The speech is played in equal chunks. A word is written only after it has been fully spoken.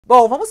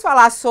Bom, vamos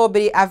falar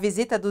sobre a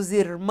visita dos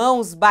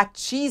irmãos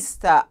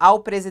Batista ao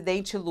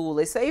presidente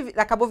Lula. Isso aí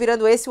acabou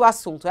virando esse o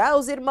assunto.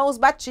 Os irmãos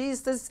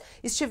Batistas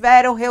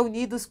estiveram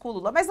reunidos com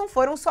Lula, mas não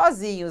foram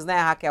sozinhos, né,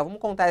 Raquel? Vamos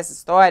contar essa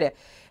história.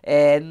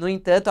 No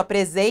entanto, a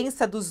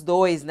presença dos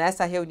dois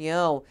nessa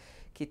reunião,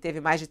 que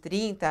teve mais de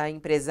 30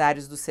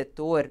 empresários do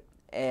setor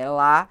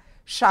lá,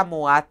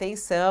 chamou a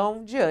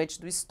atenção diante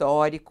do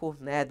histórico,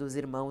 né, dos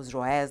irmãos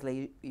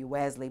Joesley e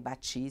Wesley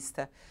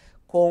Batista,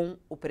 com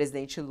o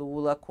presidente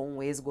Lula, com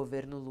o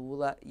ex-governo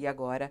Lula e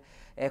agora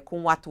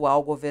com o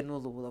atual governo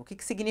Lula. O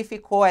que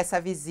significou essa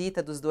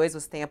visita dos dois?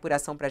 Você tem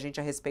apuração para a gente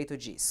a respeito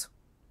disso?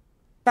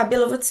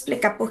 Fabíola, eu vou te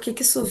explicar por que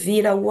que isso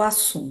vira o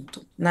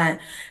assunto, né?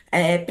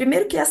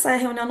 Primeiro que essa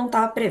reunião não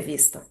estava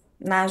prevista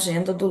na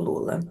agenda do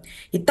Lula.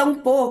 E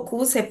tampouco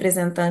os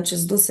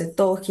representantes do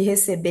setor que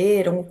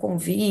receberam o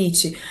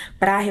convite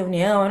para a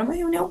reunião, era uma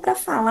reunião para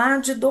falar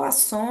de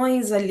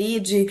doações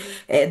ali,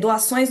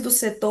 doações do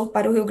setor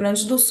para o Rio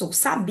Grande do Sul.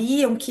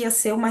 Sabiam que ia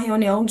ser uma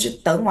reunião de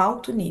tão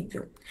alto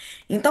nível.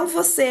 Então,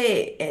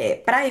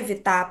 para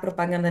evitar a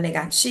propaganda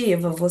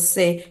negativa,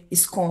 você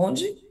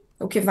esconde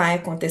o que vai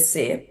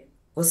acontecer,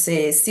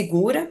 você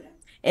segura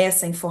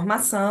essa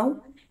informação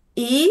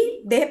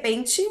e, de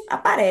repente,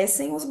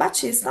 aparecem os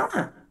batistas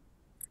lá.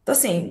 Então,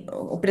 assim,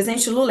 o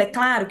presidente Lula, é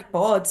claro que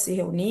pode se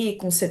reunir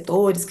com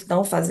setores que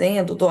estão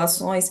fazendo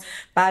doações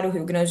para o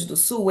Rio Grande do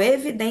Sul,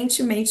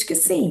 evidentemente que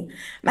sim.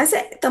 Mas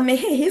também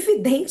é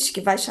evidente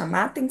que vai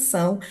chamar a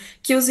atenção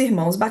que os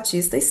irmãos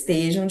Batista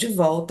estejam de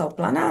volta ao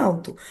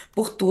Planalto,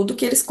 por tudo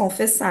que eles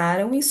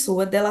confessaram em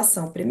sua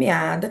delação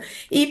premiada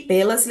e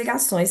pelas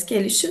ligações que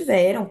eles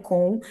tiveram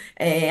com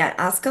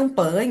as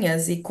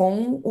campanhas e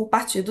com o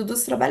Partido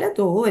dos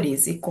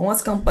Trabalhadores e com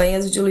as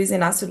campanhas de Luiz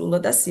Inácio Lula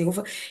da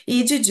Silva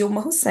e de Dilma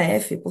Rousseff,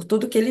 por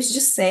tudo que eles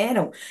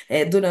disseram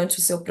durante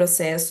o seu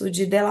processo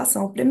de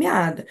delação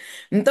premiada.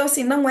 Então,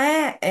 assim, não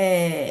é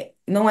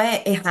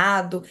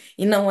errado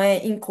e não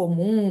é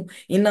incomum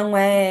e não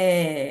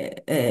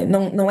é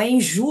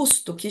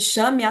injusto que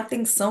chame a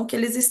atenção que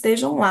eles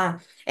estejam lá.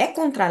 É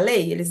contra a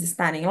lei eles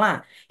estarem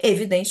lá?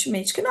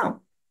 Evidentemente que não.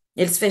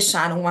 Eles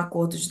fecharam um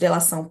acordo de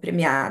delação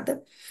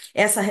premiada.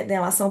 Essa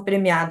delação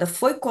premiada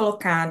foi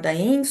colocada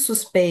em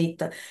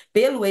suspeita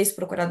pelo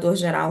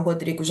ex-procurador-geral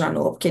Rodrigo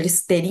Janot, que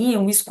eles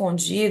teriam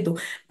escondido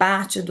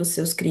parte dos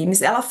seus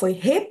crimes. Ela foi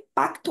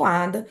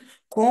repactuada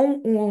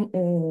com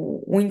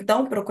o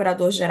então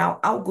procurador-geral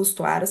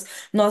Augusto Aras.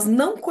 Nós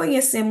não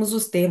conhecemos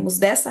os termos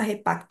dessa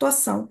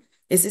repactuação.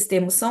 Esses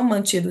termos são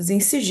mantidos em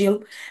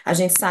sigilo. A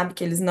gente sabe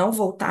que eles não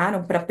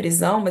voltaram para a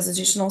prisão, mas a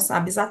gente não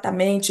sabe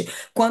exatamente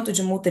quanto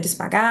de multa eles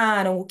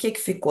pagaram, o que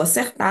que ficou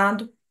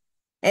acertado.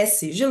 É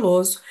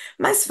sigiloso,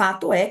 mas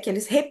fato é que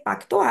eles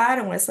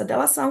repactuaram essa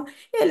delação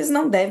e eles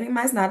não devem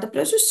mais nada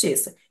para a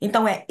justiça.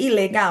 Então é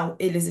ilegal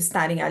eles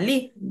estarem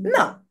ali?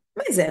 Não,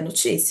 mas é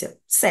notícia.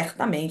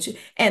 Certamente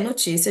é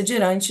notícia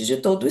diante de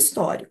todo o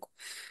histórico.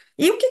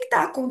 E o que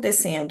está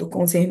acontecendo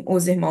com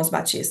os irmãos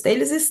Batista?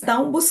 Eles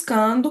estão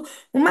buscando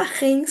uma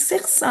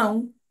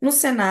reinserção no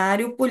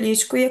cenário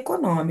político e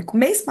econômico.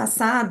 Mês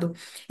passado,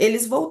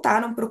 eles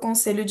voltaram para o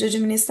conselho de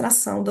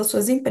administração das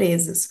suas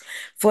empresas.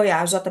 Foi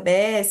a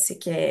JBS,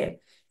 que é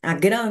a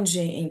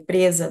grande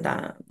empresa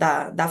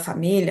da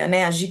família,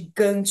 né, a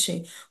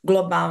gigante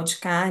global de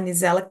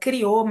carnes, ela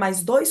criou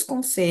mais dois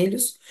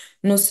conselhos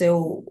no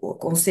seu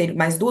conselho,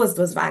 mais duas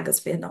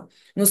vagas, perdão,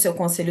 no seu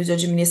conselho de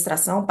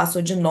administração,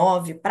 passou de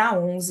 9 para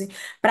 11,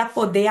 para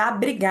poder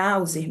abrigar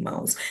os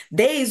irmãos.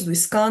 Desde o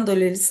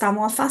escândalo, eles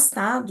estavam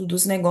afastados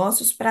dos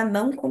negócios para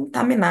não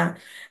contaminar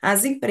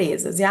as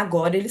empresas, e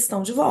agora eles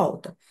estão de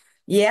volta.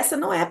 E essa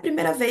não é a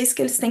primeira vez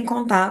que eles têm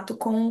contato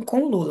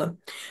com Lula.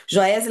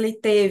 Joesley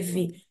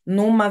teve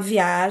numa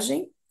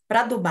viagem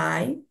para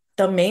Dubai,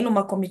 também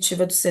numa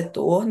comitiva do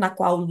setor, na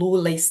qual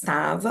Lula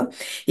estava,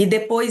 e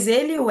depois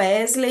ele e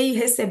Wesley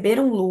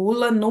receberam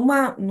Lula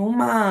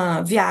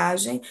numa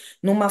viagem,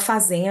 numa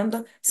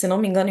fazenda, se não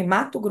me engano, em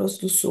Mato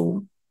Grosso do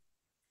Sul.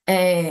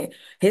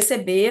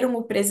 Receberam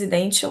o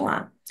presidente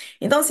lá.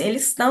 Então, assim,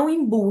 eles estão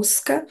em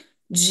busca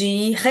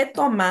de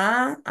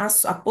retomar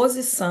a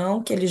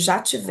posição que eles já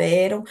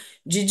tiveram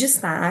de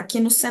destaque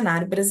no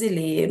cenário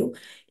brasileiro,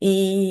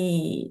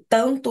 e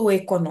tanto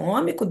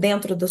econômico,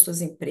 dentro das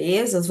suas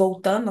empresas,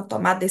 voltando a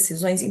tomar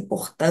decisões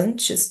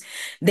importantes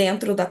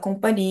dentro da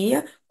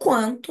companhia,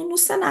 quanto no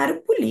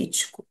cenário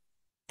político.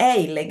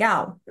 É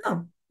ilegal?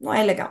 Não, não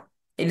é legal.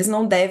 Eles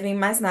não devem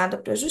mais nada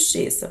para a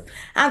justiça.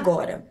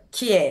 Agora,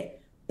 que é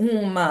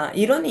uma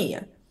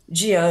ironia,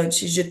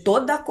 diante de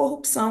toda a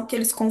corrupção que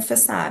eles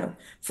confessaram,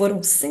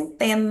 foram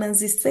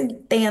centenas e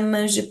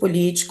centenas de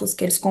políticos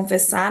que eles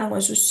confessaram à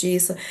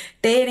justiça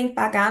terem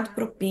pagado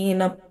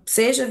propina,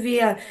 seja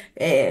via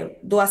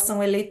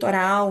doação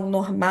eleitoral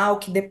normal,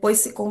 que depois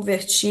se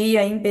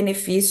convertia em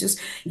benefícios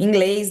em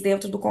leis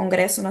dentro do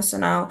Congresso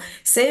Nacional,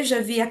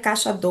 seja via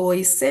Caixa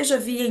 2, seja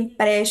via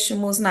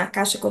empréstimos na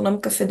Caixa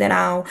Econômica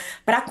Federal,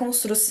 para a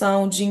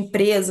construção de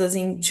empresas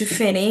em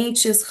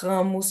diferentes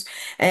ramos,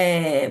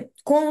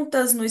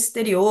 contas no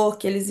exterior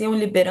que eles iam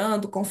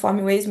liberando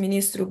conforme o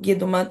ex-ministro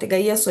Guido Mantega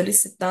ia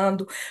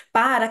solicitando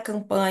para a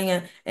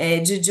campanha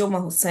de Dilma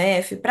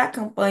Rousseff, para a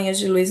campanha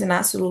de Luiz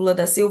Inácio Lula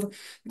da Silva.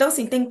 Então,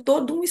 assim, tem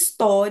todo um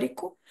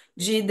histórico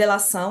de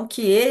delação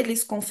que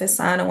eles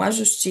confessaram à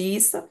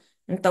justiça,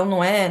 então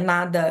não é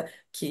nada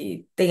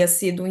que tenha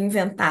sido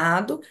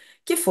inventado,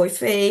 que foi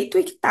feito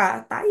e que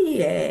tá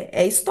aí,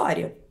 é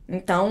história.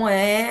 Então,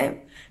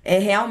 é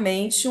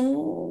realmente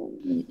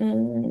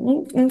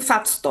um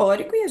fato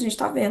histórico e a gente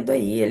está vendo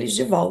aí eles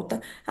de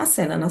volta à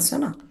cena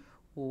nacional.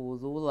 O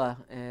Lula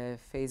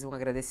fez um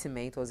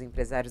agradecimento aos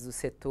empresários do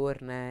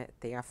setor, né?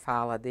 Tem a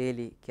fala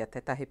dele, que até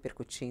está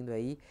repercutindo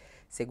aí.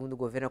 Segundo o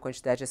governo, a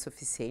quantidade é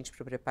suficiente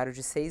para o preparo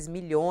de 6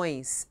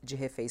 milhões de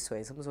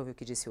refeições. Vamos ouvir o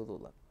que disse o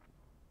Lula.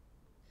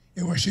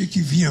 Eu achei que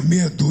vinha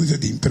meia dúzia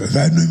de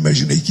empresários, não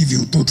imaginei que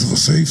vinham todos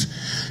vocês.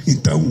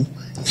 Então,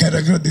 quero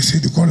agradecer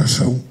de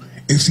coração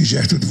esse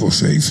gesto de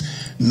vocês.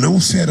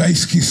 Não será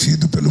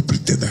esquecido pelo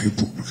presidente da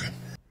República.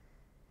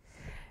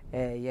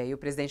 E aí o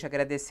presidente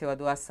agradeceu a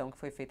doação que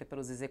foi feita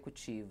pelos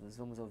executivos.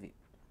 Vamos ouvir.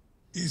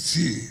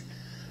 Esse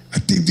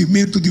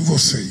atendimento de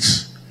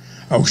vocês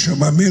ao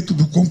chamamento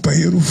do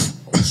companheiro,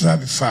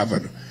 sabe,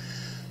 Fávaro,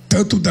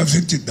 tanto das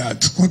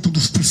entidades quanto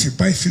dos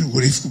principais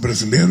frigoríficos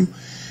brasileiros,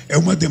 é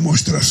uma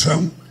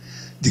demonstração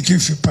de que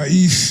esse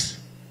país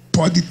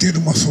pode ter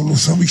uma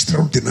solução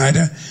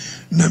extraordinária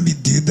na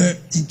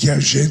medida em que a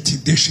gente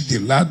deixe de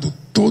lado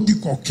todo e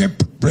qualquer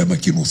problema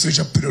que não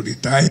seja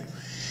prioritário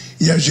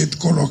e a gente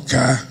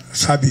colocar,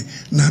 sabe,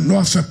 na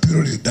nossa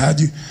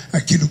prioridade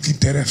aquilo que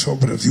interessa ao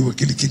Brasil,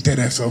 aquilo que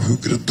interessa ao Rio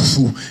Grande do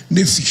Sul,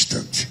 nesse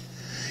instante.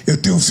 Eu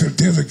tenho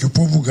certeza que o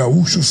povo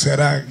gaúcho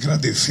será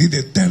agradecido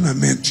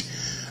eternamente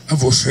a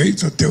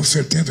vocês. Eu tenho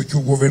certeza que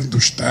o governo do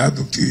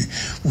Estado, que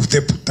os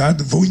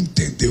deputados vão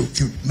entender o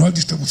que nós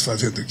estamos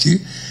fazendo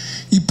aqui.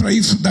 E para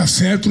isso dar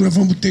certo, nós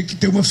vamos ter que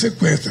ter uma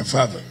sequência,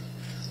 Fábio.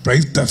 Para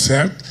isso dar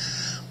certo,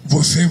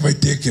 você vai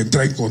ter que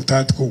entrar em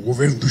contato com o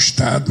governo do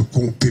Estado,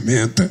 com o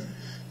Pimenta,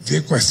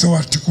 ver quais são a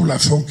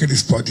articulação que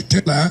eles podem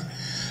ter lá.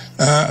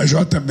 A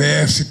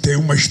JBS tem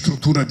uma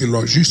estrutura de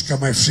logística,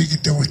 mas FIG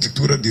tem uma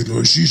estrutura de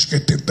logística, e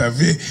tentar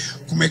ver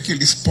como é que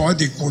eles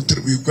podem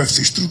contribuir com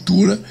essa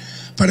estrutura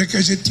para que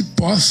a gente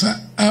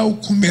possa, ao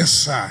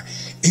começar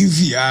a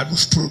enviar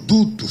os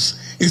produtos,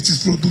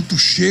 esses produtos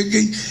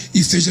cheguem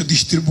e sejam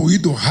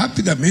distribuídos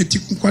rapidamente e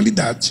com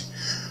qualidade.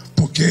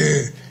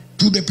 Porque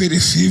tudo é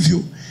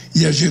perecível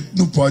e a gente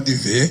não pode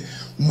ver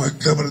uma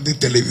câmera de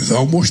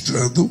televisão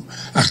mostrando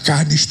a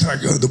carne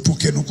estragando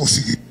porque não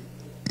conseguiu.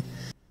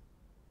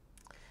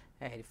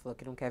 Ele falou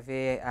que não quer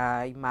ver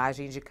a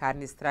imagem de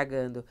carne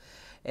estragando.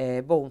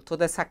 Bom,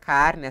 toda essa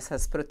carne,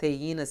 essas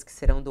proteínas que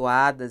serão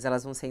doadas,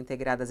 elas vão ser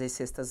integradas às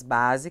cestas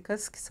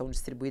básicas, que são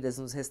distribuídas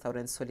nos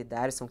restaurantes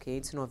solidários, são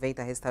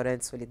 590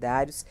 restaurantes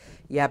solidários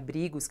e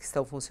abrigos que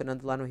estão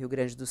funcionando lá no Rio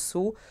Grande do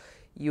Sul.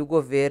 E o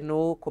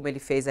governo, como ele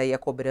fez aí a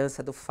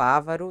cobrança do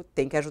Fávaro,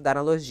 tem que ajudar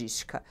na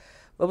logística.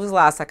 Vamos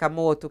lá,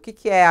 Sakamoto, o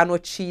que é a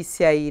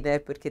notícia aí, né?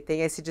 Porque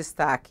tem esse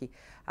destaque.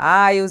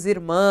 E os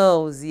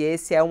irmãos, e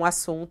esse é um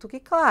assunto que,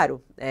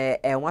 claro,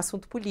 é um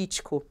assunto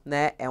político,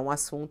 né? É um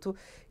assunto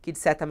que, de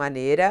certa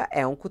maneira,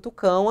 é um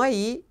cutucão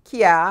aí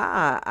que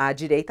a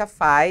direita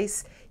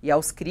faz e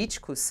aos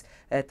críticos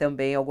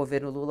também ao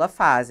governo Lula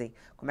fazem.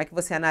 Como é que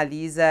você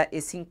analisa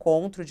esse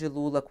encontro de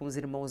Lula com os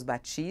irmãos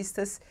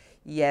batistas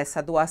e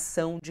essa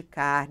doação de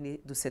carne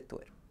do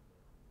setor?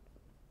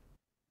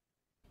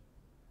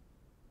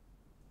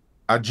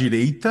 A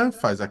direita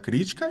faz a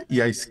crítica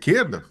e a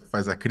esquerda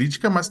faz a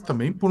crítica, mas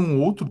também por um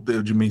outro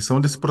dimensão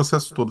desse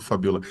processo todo,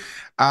 Fabiola.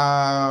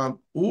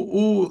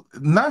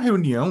 Na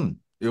reunião,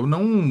 eu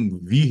não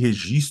vi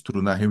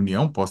registro na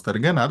reunião, posso estar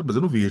enganado, mas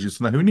eu não vi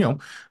registro na reunião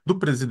do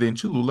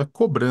presidente Lula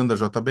cobrando a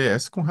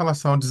JBS com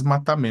relação ao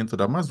desmatamento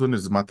da Amazônia,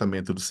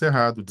 desmatamento do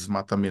Cerrado,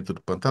 desmatamento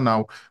do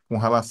Pantanal, com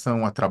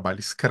relação a trabalho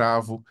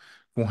escravo,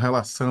 com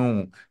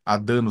relação a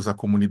danos a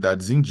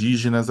comunidades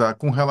indígenas,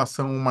 com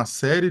relação a uma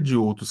série de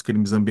outros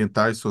crimes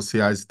ambientais,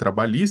 sociais e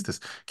trabalhistas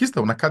que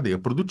estão na cadeia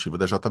produtiva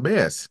da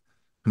JBS.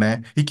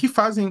 Né? E que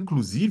fazem,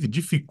 inclusive,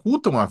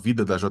 dificultam a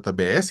vida da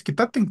JBS, que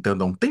está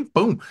tentando há um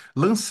tempão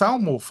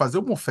fazer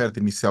uma oferta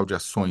inicial de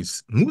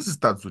ações nos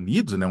Estados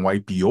Unidos, né, um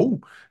IPO,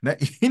 né,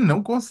 e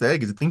não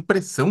consegue. Tem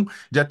pressão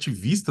de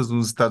ativistas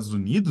nos Estados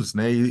Unidos,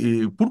 né,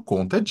 e por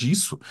conta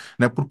disso,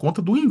 né, por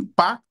conta do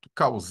impacto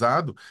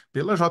causado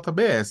pela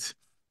JBS.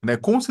 Né,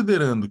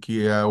 considerando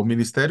que o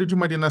Ministério de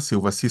Marina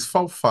Silva se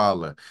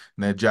esfalfala,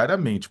 né,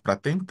 diariamente para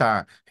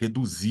tentar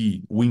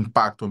reduzir o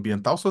impacto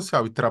ambiental,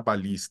 social e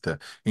trabalhista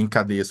em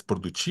cadeias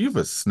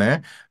produtivas,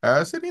 né,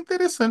 seria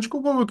interessante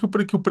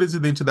que o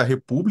presidente da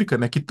República,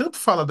 né, que tanto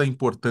fala da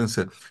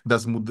importância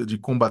de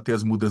combater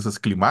as mudanças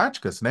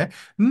climáticas, né,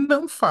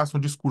 não faça um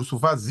discurso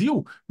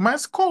vazio,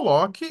 mas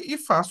coloque e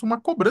faça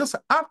uma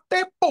cobrança.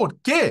 Até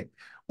porque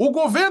o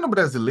governo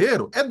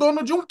brasileiro é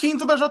dono de um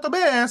quinto da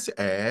JBS.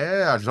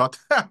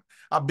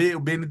 o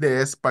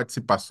BNDES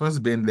Participações,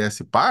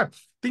 BNDES Par,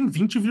 tem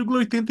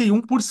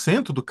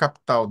 20,81% do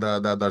capital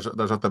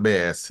da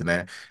JBS,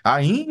 né?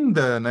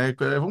 Ainda, né?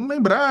 Vamos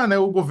lembrar, né?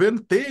 O governo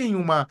tem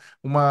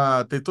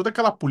tem toda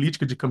aquela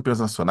política de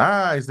campeões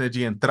nacionais, né?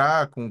 De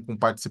entrar com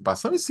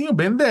participação, e sim, o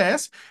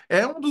BNDES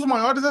é um dos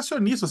maiores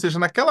acionistas, ou seja,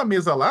 naquela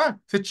mesa lá,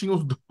 você tinha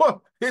os dois,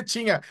 você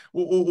tinha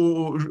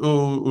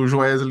o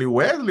Joesley e o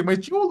Wesley, mas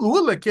tinha o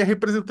Lula, que é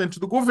representante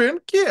do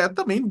governo, que é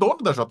também dono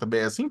da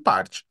JBS em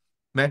parte.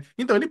 Né?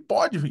 Então ele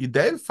pode e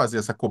deve fazer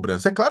essa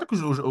cobrança. É claro que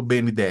o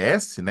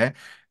BNDES, né,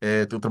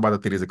 tem o trabalho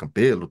da Tereza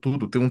Campelo,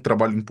 tudo, tem um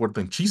trabalho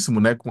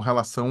importantíssimo, né, com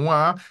relação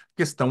à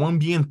questão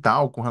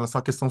ambiental, com relação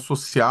à questão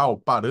social,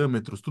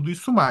 parâmetros, tudo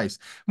isso mais.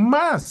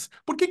 Mas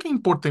por que é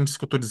importante isso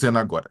que eu estou dizendo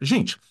agora?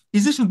 Gente,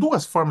 existem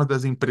duas formas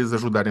das empresas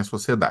ajudarem a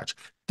sociedade.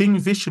 Tem o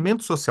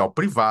investimento social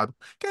privado,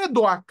 que é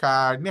doar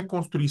carne, é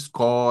construir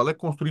escola, é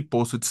construir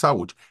posto de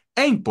saúde.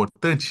 É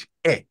importante?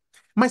 É.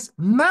 Mas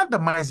nada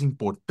mais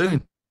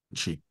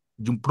importante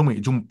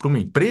para uma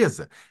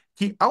empresa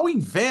que, ao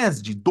invés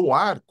de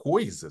doar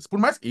coisas, por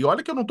mais. E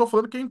olha que eu não estou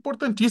falando que é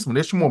importantíssimo.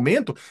 Neste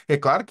momento, é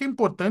claro que é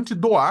importante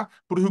doar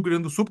para o Rio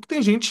Grande do Sul, porque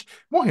tem gente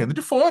morrendo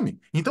de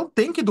fome. Então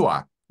tem que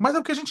doar. Mas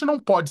o que a gente não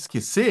pode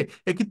esquecer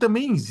é que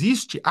também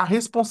existe a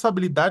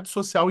responsabilidade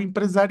social e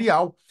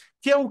empresarial,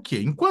 que é o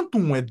quê? Enquanto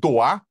um é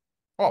doar,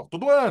 ó, tô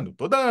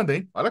dando,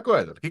 hein? Olha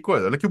que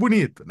coisa, olha que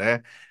bonito,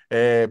 né?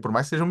 Por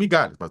mais que sejam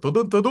migalhas, mas tô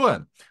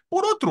doando.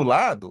 Por outro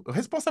lado, a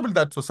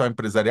responsabilidade social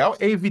empresarial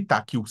é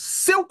evitar que o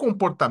seu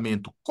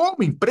comportamento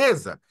como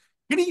empresa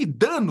crie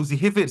danos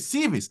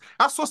irreversíveis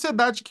à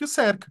sociedade que o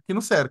cerca, que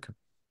nos cerca.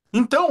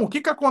 Então, o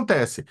que que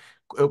acontece?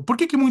 Por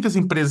que que muitas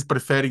empresas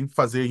preferem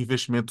fazer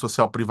investimento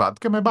social privado?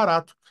 Porque é mais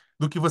barato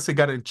do que você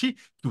garantir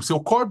que o seu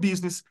core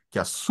business, que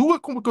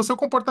o seu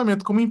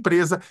comportamento como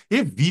empresa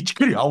evite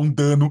criar um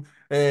dano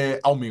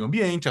ao meio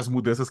ambiente, às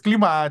mudanças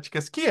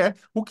climáticas, que é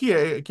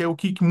o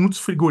que muitos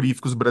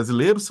frigoríficos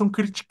brasileiros são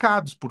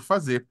criticados por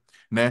fazer.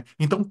 Né?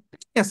 Então, tem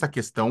essa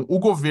questão, o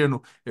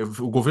governo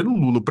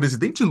Lula, o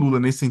presidente Lula,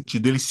 nesse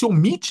sentido, ele se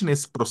omite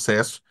nesse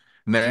processo,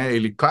 né?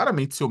 Ele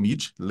claramente se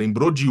omite,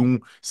 lembrou de um,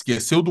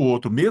 esqueceu do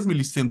outro, mesmo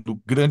ele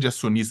sendo grande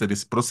acionista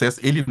desse processo,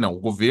 ele não, o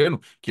governo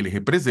que ele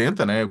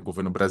representa, né? O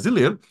governo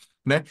brasileiro,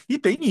 né? E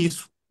tem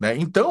isso, né?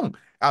 Então,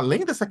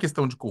 além dessa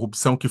questão de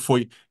corrupção que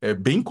foi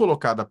bem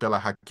colocada pela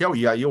Raquel,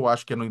 e aí eu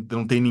acho que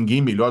não tem ninguém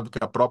melhor do que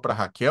a própria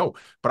Raquel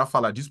para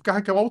falar disso, porque a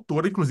Raquel é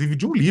autora, inclusive,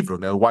 de um livro,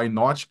 né? O Why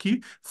Not,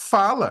 que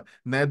fala,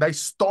 né, da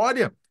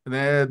história,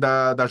 né,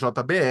 da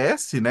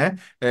JBS, né?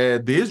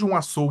 Desde um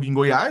açougue em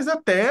Goiás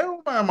até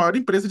a maior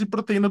empresa de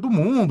proteína do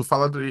mundo,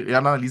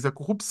 analisa a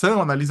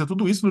corrupção, analisa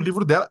tudo isso no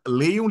livro dela.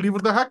 Leia um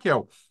livro da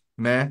Raquel.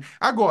 Né?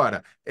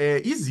 Agora,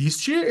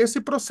 existe esse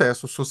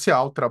processo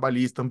social,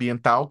 trabalhista,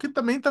 ambiental, que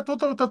também tá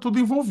tudo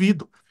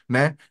envolvido,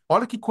 né?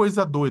 Olha que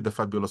coisa doida,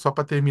 Fabiola, só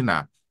para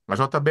terminar. A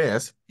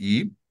JBS,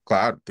 e,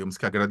 claro, temos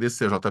que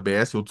agradecer a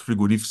JBS e outros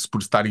frigoríficos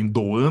por estarem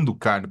doando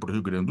carne para o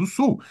Rio Grande do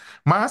Sul,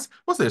 mas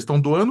vocês estão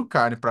doando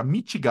carne para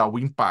mitigar o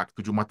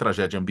impacto de uma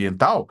tragédia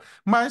ambiental,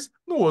 mas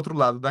no outro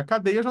lado da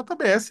cadeia, a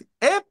JBS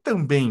é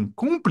também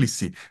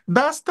cúmplice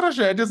das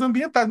tragédias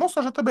ambientais. Não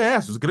só a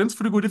JBS, os grandes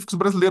frigoríficos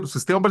brasileiros, o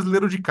Sistema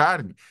Brasileiro de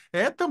Carne,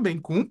 é também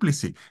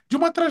cúmplice de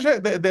uma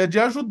tragédia, de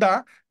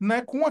ajudar,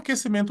 né, com o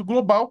aquecimento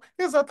global,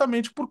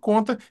 exatamente por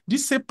conta de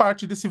ser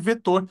parte desse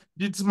vetor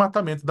de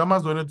desmatamento da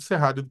Amazônia, do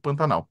Cerrado e do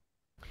Pantanal.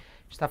 A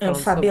gente tá falando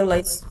sobre.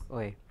 Fabiola,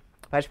 Oi.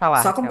 Pode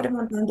falar, só Raquel.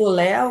 complementando o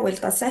Léo, ele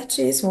está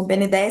certíssimo. O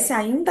BNDES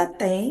ainda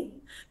tem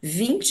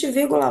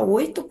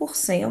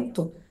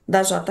 20,8%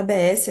 da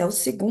JBS, é o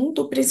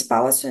segundo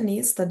principal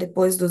acionista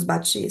depois dos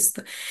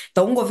Batista.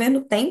 Então, o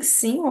governo tem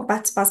sim uma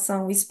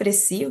participação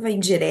expressiva,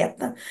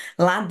 indireta,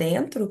 lá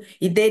dentro,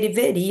 e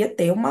deveria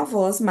ter uma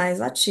voz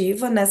mais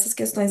ativa nessas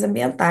questões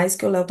ambientais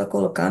que o Léo está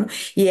colocando.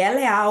 E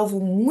ela é alvo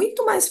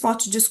muito mais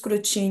forte de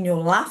escrutínio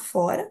lá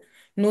fora,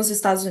 nos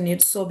Estados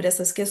Unidos, sobre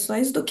essas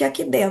questões do que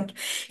aqui dentro.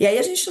 E aí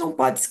a gente não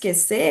pode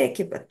esquecer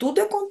que tudo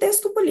é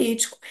contexto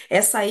político.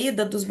 Essa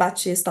ida dos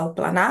Batista ao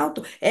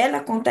Planalto, ela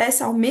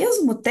acontece ao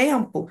mesmo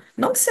tempo,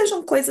 não que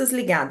sejam coisas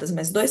ligadas,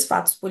 mas dois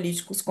fatos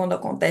políticos, quando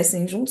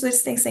acontecem juntos,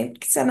 eles têm sempre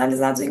que ser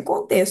analisados em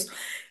contexto.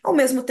 Ao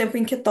mesmo tempo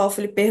em que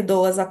Toffoli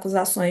perdoa as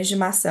acusações de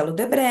Marcelo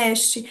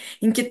Debrecht,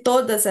 em que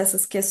todas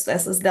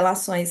essas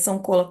delações são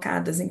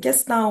colocadas em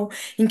questão,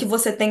 em que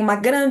você tem uma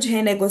grande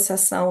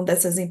renegociação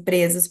dessas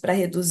empresas para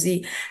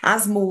reduzir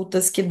as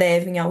multas que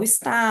devem ao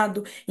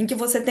Estado, em que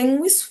você tem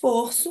um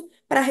esforço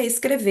para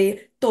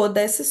reescrever toda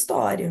essa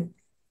história.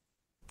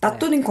 Tá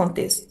tudo em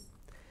contexto.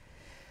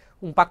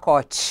 Um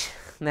pacote,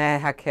 né,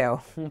 Raquel?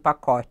 Um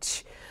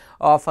pacote.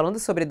 Ó, falando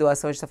sobre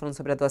doação, a gente está falando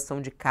sobre a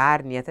doação de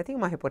carne, até tem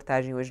uma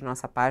reportagem hoje na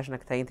nossa página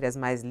que está entre as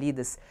mais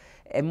lidas.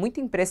 É muito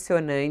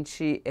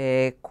impressionante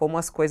como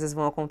as coisas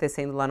vão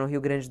acontecendo lá no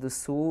Rio Grande do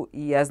Sul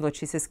e as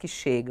notícias que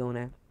chegam,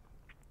 né?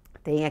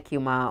 Tem aqui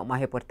uma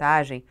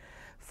reportagem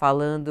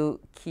falando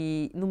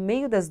que no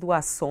meio das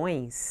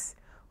doações,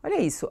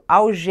 olha isso,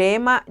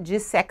 algema de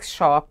sex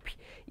shop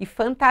e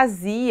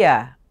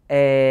fantasia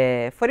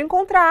foram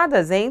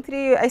encontradas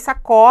entre as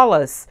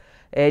sacolas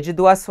de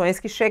doações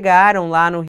que chegaram lá no